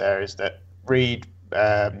question asked there. Is that Reed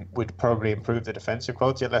would probably improve the defensive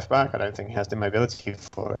quality at left back. I don't think he has the mobility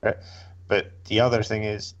for it. But the other thing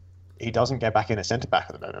is he doesn't get back in at centre back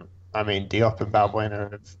at the moment. I mean, Diop and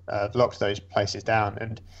Balbuena have locked those places down,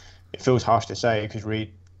 and it feels harsh to say because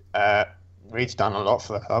Reed's done a lot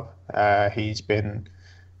for the club. He's been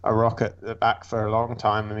a rock at the back for a long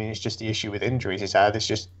time. I mean, it's just the issue with injuries he's had. It's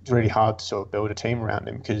just really hard to sort of build a team around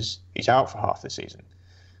him because he's out for half the season.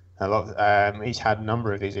 He's had a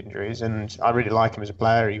number of these injuries, and I really like him as a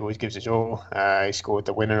player. He always gives his all. He scored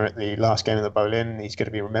the winner at the last game of the Boleyn. He's going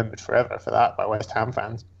to be remembered forever for that by West Ham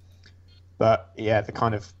fans. But yeah, the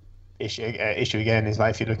kind of issue again is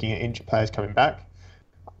like if you're looking at injured players coming back,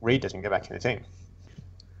 Reed doesn't get back in the team.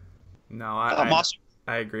 No,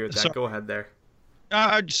 I agree with that. Sorry. Go ahead there.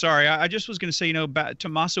 Sorry, I just was going to say, back to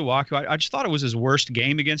Masuaku, I just thought it was his worst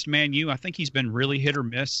game against Man U. I think he's been really hit or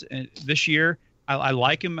miss this year. I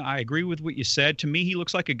like him. I agree with what you said. To me, he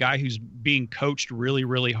looks like a guy who's being coached really,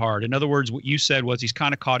 really hard. In other words, what you said was he's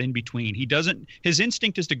kind of caught in between. His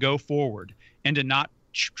instinct is to go forward and to not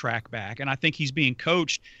track back. And I think he's being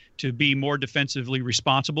coached to be more defensively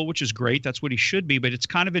responsible, which is great. That's what he should be. But it's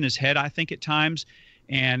kind of in his head, I think, at times.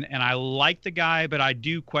 And I like the guy, but I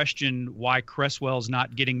do question why Cresswell's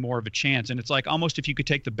not getting more of a chance. And it's like almost if you could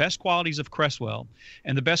take the best qualities of Cresswell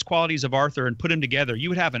and the best qualities of Arthur and put them together, you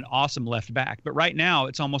would have an awesome left back. But right now,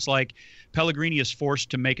 it's almost like Pellegrini is forced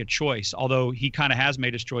to make a choice, although he kind of has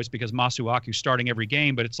made his choice because Masuaku's starting every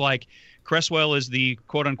game. But it's like Cresswell is the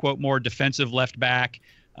quote-unquote more defensive left back.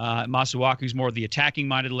 Masuaku's more the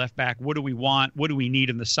attacking-minded left back. What do we want? What do we need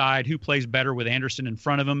in the side? Who plays better with Anderson in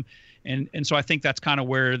front of him? And so I think that's kind of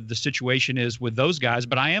where the situation is with those guys.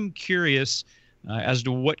 But I am curious as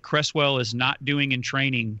to what Cresswell is not doing in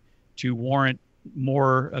training to warrant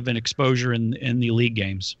more of an exposure in the league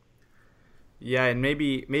games. Yeah, and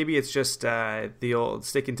maybe it's just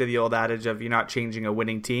sticking to the old adage of you're not changing a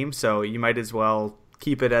winning team, so you might as well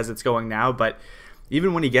keep it as it's going now. But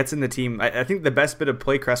even when he gets in the team, I think the best bit of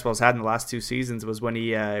play Cresswell's had in the last 2 seasons was when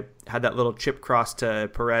he had that little chip cross to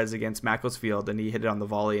Perez against Macclesfield, and he hit it on the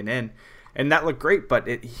volley and in. And that looked great, but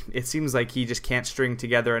it seems like he just can't string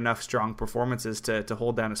together enough strong performances to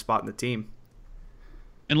hold down a spot in the team.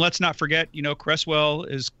 And let's not forget, Cresswell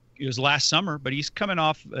is last summer, but he's coming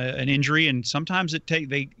off an injury, and sometimes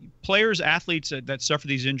athletes that suffer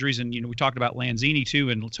these injuries, and we talked about Lanzini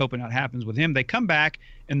too, and let's hope it not happens with him. They come back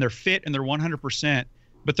and they're fit and they're 100%,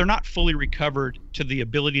 but they're not fully recovered to the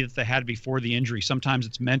ability that they had before the injury. Sometimes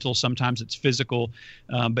it's mental, sometimes it's physical,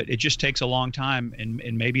 but it just takes a long time, and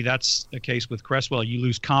maybe that's the case with Cresswell. You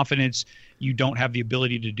lose confidence, you don't have the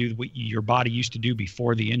ability to do what your body used to do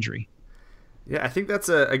before the injury. Yeah, I think that's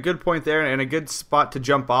a good point there and a good spot to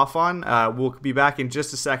jump off on. We'll be back in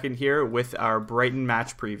just a second here with our Brighton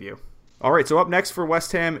match preview. All right, so up next for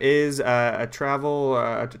West Ham is a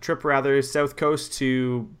trip south coast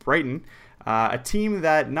to Brighton, a team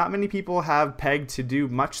that not many people have pegged to do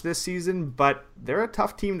much this season, but they're a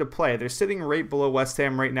tough team to play. They're sitting right below West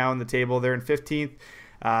Ham right now in the table. They're in 15th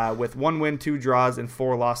with 1 win, 2 draws, and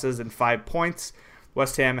 4 losses and 5 points.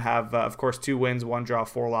 West Ham have, of course, 2 wins, 1 draw,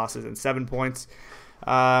 4 losses, and 7 points.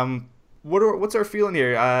 What's our feeling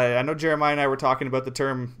here? I know Jeremiah and I were talking about the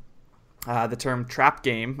term trap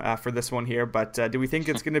game for this one here, but do we think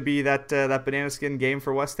it's going to be that banana skin game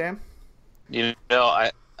for West Ham?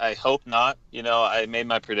 I hope not. I made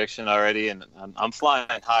my prediction already, and I'm flying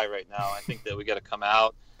high right now. I think that we got to come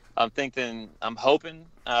out. I'm hoping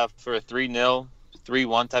for a 3-0,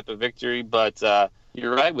 3-1 type of victory, but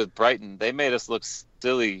you're right with Brighton. They made us look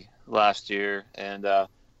silly last year, and I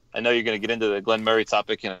know you're going to get into the Glenn Murray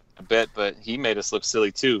topic in a bit, but he made us look silly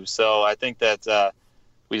too. So I think that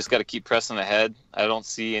we just got to keep pressing ahead. I don't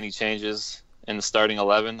see any changes in the starting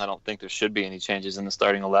 11. I don't think there should be any changes in the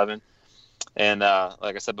starting 11. And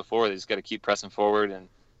like I said before, they just got to keep pressing forward, and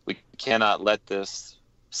we cannot let this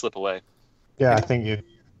slip away. Yeah, I think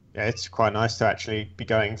it's quite nice to actually be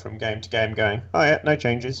going from game to game going, oh yeah, no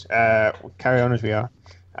changes. We'll carry on as we are.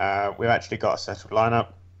 We've actually got a settled lineup.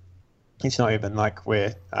 It's not even like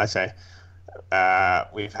we've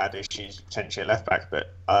had issues potentially at left back,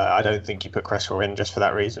 but I don't think you put Cresswell in just for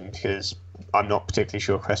that reason, because I'm not particularly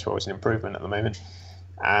sure Cresswell is an improvement at the moment.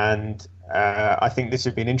 And I think this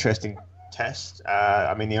would be an interesting test.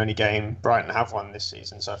 The only game Brighton have won this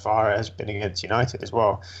season so far has been against United as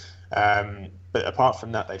well. But apart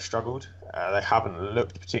from that, they've struggled. They haven't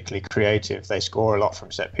looked particularly creative. They score a lot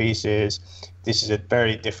from set pieces. This is a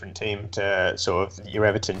very different team to sort of your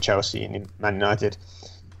Everton, Chelsea, and Man United.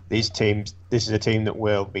 This is a team that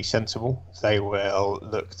will be sensible. They will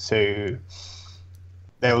look to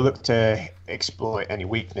exploit any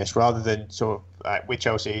weakness rather than sort of with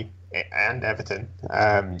Chelsea and Everton.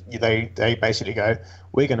 They basically go,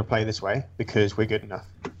 we're going to play this way because we're good enough.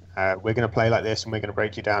 We're going to play like this and we're going to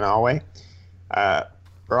break you down our way.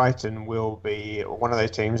 Brighton will be one of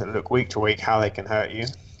those teams that look week to week how they can hurt you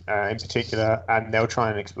in particular, and they'll try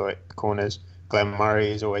and exploit corners. Glenn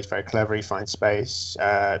Murray is always very clever. He finds space,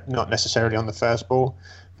 not necessarily on the first ball,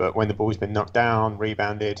 but when the ball's been knocked down,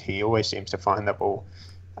 rebounded, he always seems to find that ball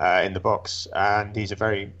in the box, and he's a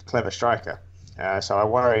very clever striker. So I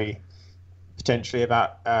worry potentially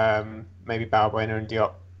about maybe Balbuena and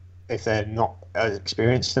Diop if they're not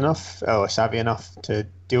experienced enough or savvy enough to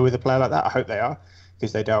deal with a player like that. I hope they are,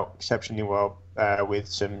 because they dealt exceptionally well with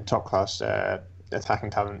some top-class attacking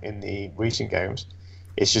talent in the recent games.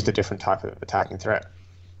 it's just a different type of attacking threat.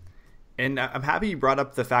 And I'm happy you brought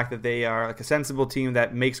up the fact that they are like a sensible team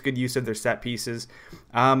that makes good use of their set pieces.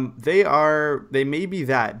 They may be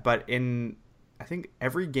that, but in I think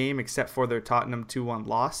every game except for their Tottenham 2-1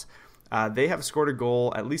 loss, they have scored a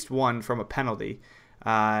goal, at least one, from a penalty.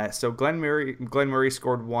 So Glenn Murray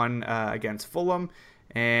scored one against Fulham,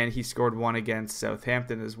 and he scored one against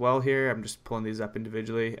Southampton as well here. I'm just pulling these up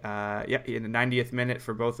individually. In the 90th minute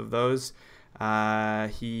for both of those.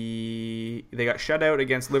 They got shut out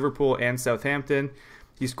against Liverpool and Southampton.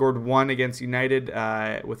 He scored one against United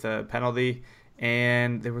with a penalty,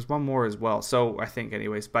 and there was one more as well. So I think,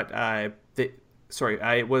 anyways, but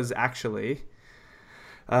it was actually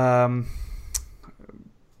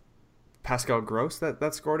Pascal Gross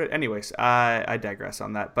that scored it. Anyways, I digress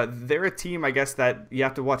on that. But they're a team, I guess, that you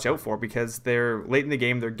have to watch out for because they're late in the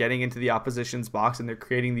game. They're getting into the opposition's box and they're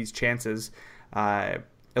creating these chances, at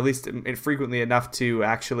least frequently enough to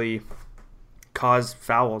actually cause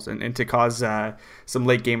fouls and to cause some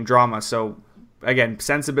late game drama. So again,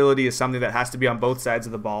 sensibility is something that has to be on both sides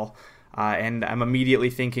of the ball. And I'm immediately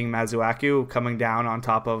thinking Masuaku coming down on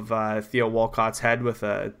top of Theo Walcott's head with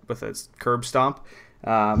a curb stomp.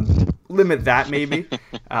 Limit that maybe.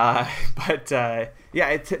 To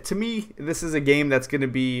me, this is a game that's going to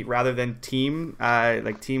be, rather than team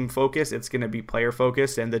focus, it's going to be player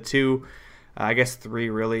focused. And the two, I guess three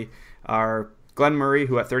really, are Glenn Murray,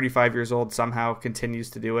 who at 35 years old somehow continues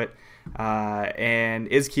to do it. And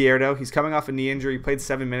Izquierdo, he's coming off a knee injury. He played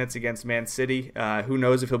 7 minutes against Man City. Who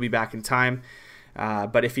knows if he'll be back in time.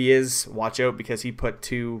 But if he is, watch out because he put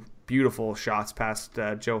two beautiful shots past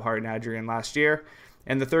Joe Hart and Adrian last year.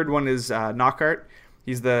 And the third one is Knockaert.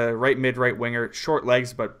 He's the right winger, short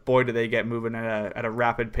legs, but boy, do they get moving at a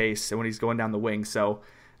rapid pace when he's going down the wing. So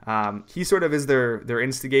he sort of is their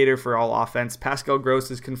instigator for all offense. Pascal Gross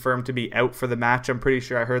is confirmed to be out for the match. I'm pretty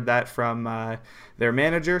sure I heard that from their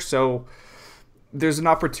manager. So there's an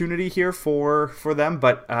opportunity here for them,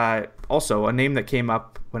 but also a name that came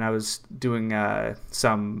up when I was doing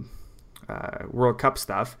some World Cup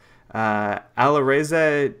stuff.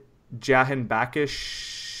 Alireza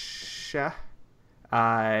Jahanbakhsh.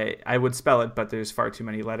 I would spell it, but there's far too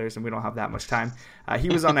many letters, and we don't have that much time. He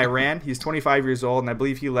was on Iran. He's 25 years old, and I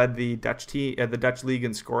believe he led the Dutch league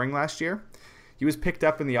in scoring last year. He was picked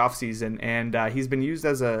up in the offseason, and he's been used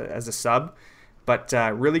as a sub, but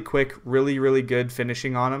really quick, really, really good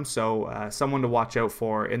finishing on him. So someone to watch out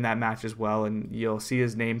for in that match as well, and you'll see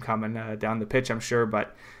his name coming down the pitch, I'm sure.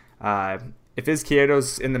 But if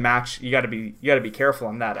Izquierdo's in the match, you got to be careful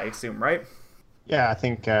on that, I assume, right? Yeah, I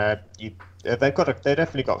think they've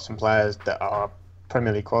definitely got some players that are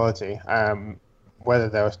Premier League quality. I think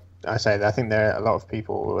a lot of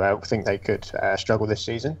people think they could struggle this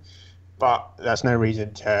season, but that's no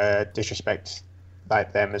reason to disrespect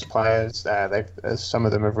them as players. Some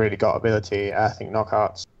of them have really got ability. I think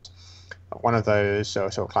Knockaert's one of those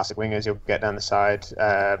sort of classic wingers. He'll get down the side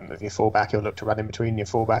of your fullback. He'll look to run in between your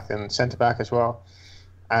fullback and centre back as well.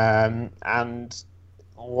 And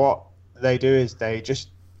what they do is they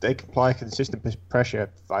apply consistent pressure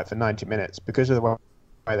for 90 minutes because of the way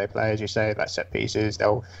they play. As you say, like set pieces,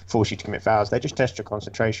 they'll force you to commit fouls. They just test your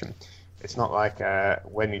concentration. It's not like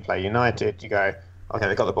when you play United, you go, okay,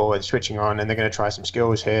 they've got the ball, they're switching on, and they're going to try some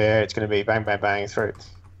skills here. It's going to be bang, bang, bang through.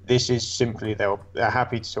 This is simply they're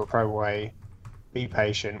happy to sort of probe away, be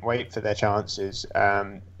patient, wait for their chances,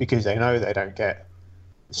 because they know they don't get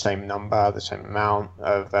the same amount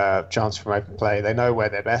of chance from open play. They know where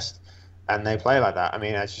they're best, and they play like that. I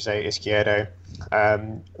mean, as you say, Izquierdo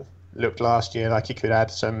looked last year like he could add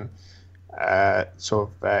some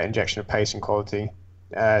injection of pace and quality.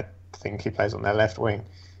 I think he plays on their left wing,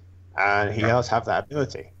 and he does have that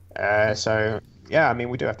ability. We do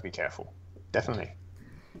have to be careful, definitely.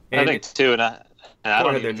 I think too, and I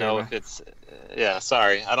don't even know if it's.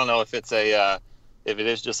 Sorry, I don't know if it's if it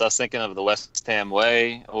is just us thinking of the West Ham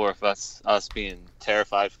way, or if that's us being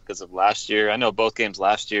terrified because of last year. I know both games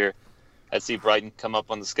last year, I'd see Brighton come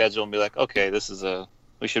up on the schedule and be like, okay,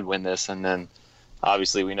 we should win this, and then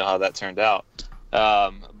obviously we know how that turned out.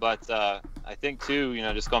 But I think too,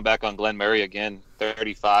 just going back on Glenn Murray again,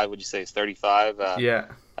 35. Would you say he's 35? Yeah.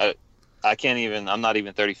 I can't even. I'm not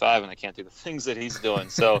even 35, and I can't do the things that he's doing.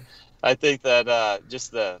 So I think that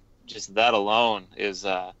just that alone is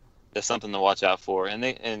something to watch out for, and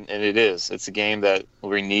it is. It's a game that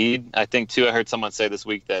we need. I think too. I heard someone say this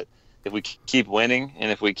week that if we keep winning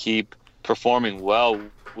and if we keep performing well,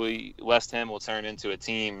 West Ham will turn into a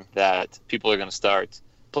team that people are going to start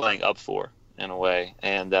playing up for in a way.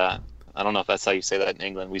 And I don't know if that's how you say that in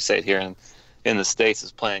England. We say it here in the States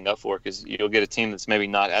is playing up for, because you'll get a team that's maybe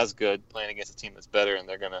not as good playing against a team that's better, and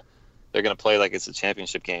they're gonna play like it's a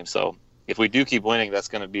championship game. So if we do keep winning, that's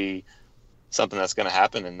going to be something that's going to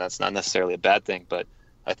happen, and that's not necessarily a bad thing. But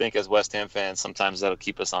I think as West Ham fans, sometimes that'll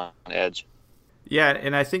keep us on edge. Yeah,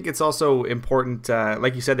 and I think it's also important,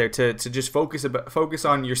 like you said there, to just focus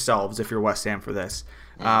on yourselves if you're West Ham for this.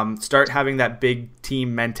 Start having that big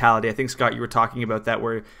team mentality. I think, Scott, you were talking about that,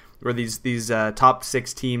 where these top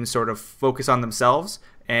 6 teams sort of focus on themselves,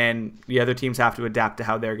 and the other teams have to adapt to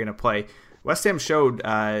how they're going to play. West Ham showed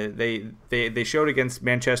they showed against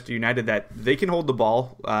Manchester United that they can hold the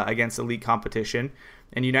ball against elite competition,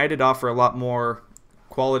 and United offer a lot more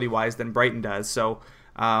quality-wise than Brighton does. So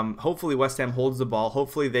hopefully West Ham holds the ball.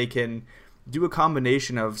 Hopefully they can do a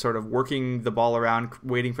combination of sort of working the ball around,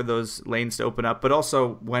 waiting for those lanes to open up, but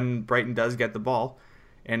also when Brighton does get the ball,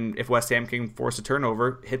 and if West Ham can force a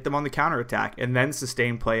turnover, hit them on the counterattack, and then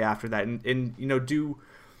sustain play after that, and do.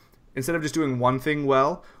 Instead of just doing one thing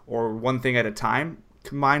well or one thing at a time,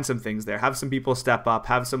 combine some things there. Have some people step up,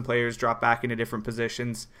 have some players drop back into different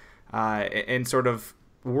positions, and sort of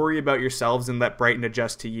worry about yourselves and let Brighton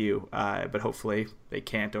adjust to you. But hopefully they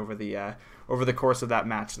can't over the course of that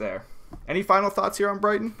match there. Any final thoughts here on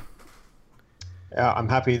Brighton? Yeah, I'm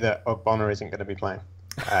happy that Ogbonna isn't going to be playing.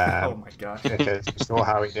 Oh my gosh. Because we saw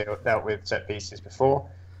how he dealt with set pieces before.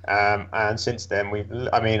 And since then, I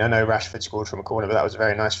know Rashford scored from a corner, but that was a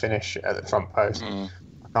very nice finish at the front post. I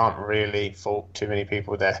can't really fault too many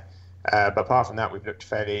people there. But apart from that, we've looked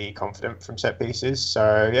fairly confident from set pieces.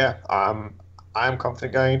 So, yeah, I am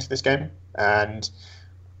confident going into this game. And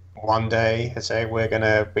one day, I say, we're going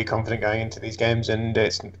to be confident going into these games, and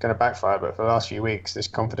it's going to backfire. But for the last few weeks, this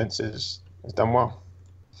confidence has done well.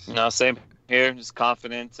 No, same here. Just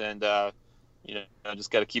confident, and I just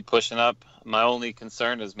got to keep pushing up. My only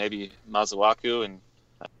concern is maybe Masuaku, and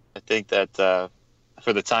I think that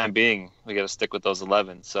for the time being, we got to stick with those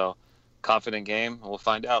 11. So, confident game, and we'll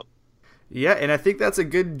find out. Yeah, and I think that's a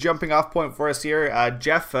good jumping off point for us here.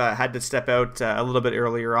 Jeff had to step out a little bit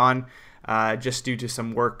earlier on, just due to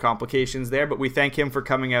some work complications there, but we thank him for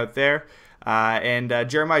coming out there. And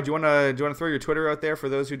Jeremiah, do you want to throw your Twitter out there for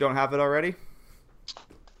those who don't have it already?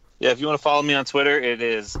 Yeah, if you want to follow me on Twitter, it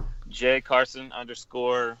is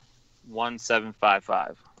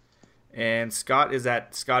jcarson_1755. And Scott is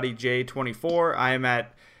at ScottyJ24. I am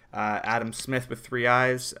at Adam Smith with 3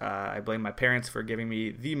 eyes. I blame my parents for giving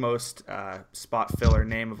me the most spot filler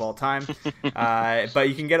name of all time. But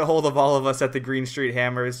you can get a hold of all of us at the Green Street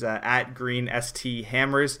Hammers, at Green ST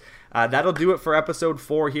Hammers. That'll do it for episode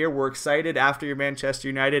 4 here. We're excited after your Manchester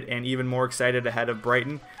United, and even more excited ahead of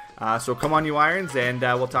Brighton. So come on, you Irons, and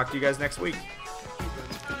we'll talk to you guys next week.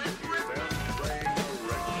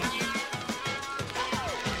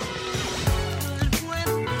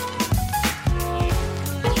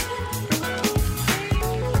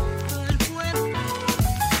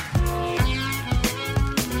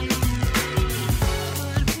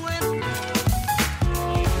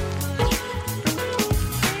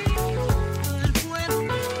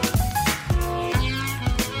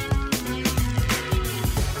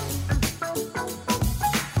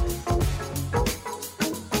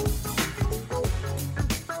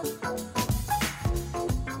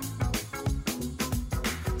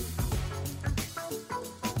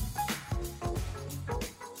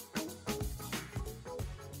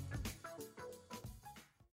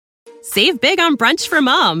 Save big on brunch for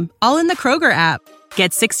mom, all in the Kroger app.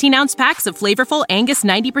 Get 16-ounce packs of flavorful Angus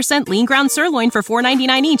 90% lean ground sirloin for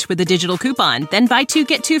 $4.99 each with a digital coupon. Then buy 2,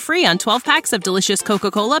 get 2 free on 12 packs of delicious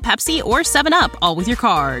Coca-Cola, Pepsi, or 7-Up, all with your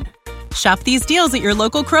card. Shop these deals at your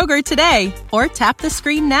local Kroger today, or tap the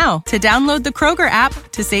screen now to download the Kroger app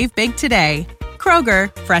to save big today.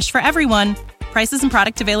 Kroger, fresh for everyone. Prices and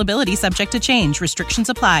product availability subject to change. Restrictions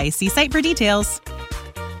apply. See site for details.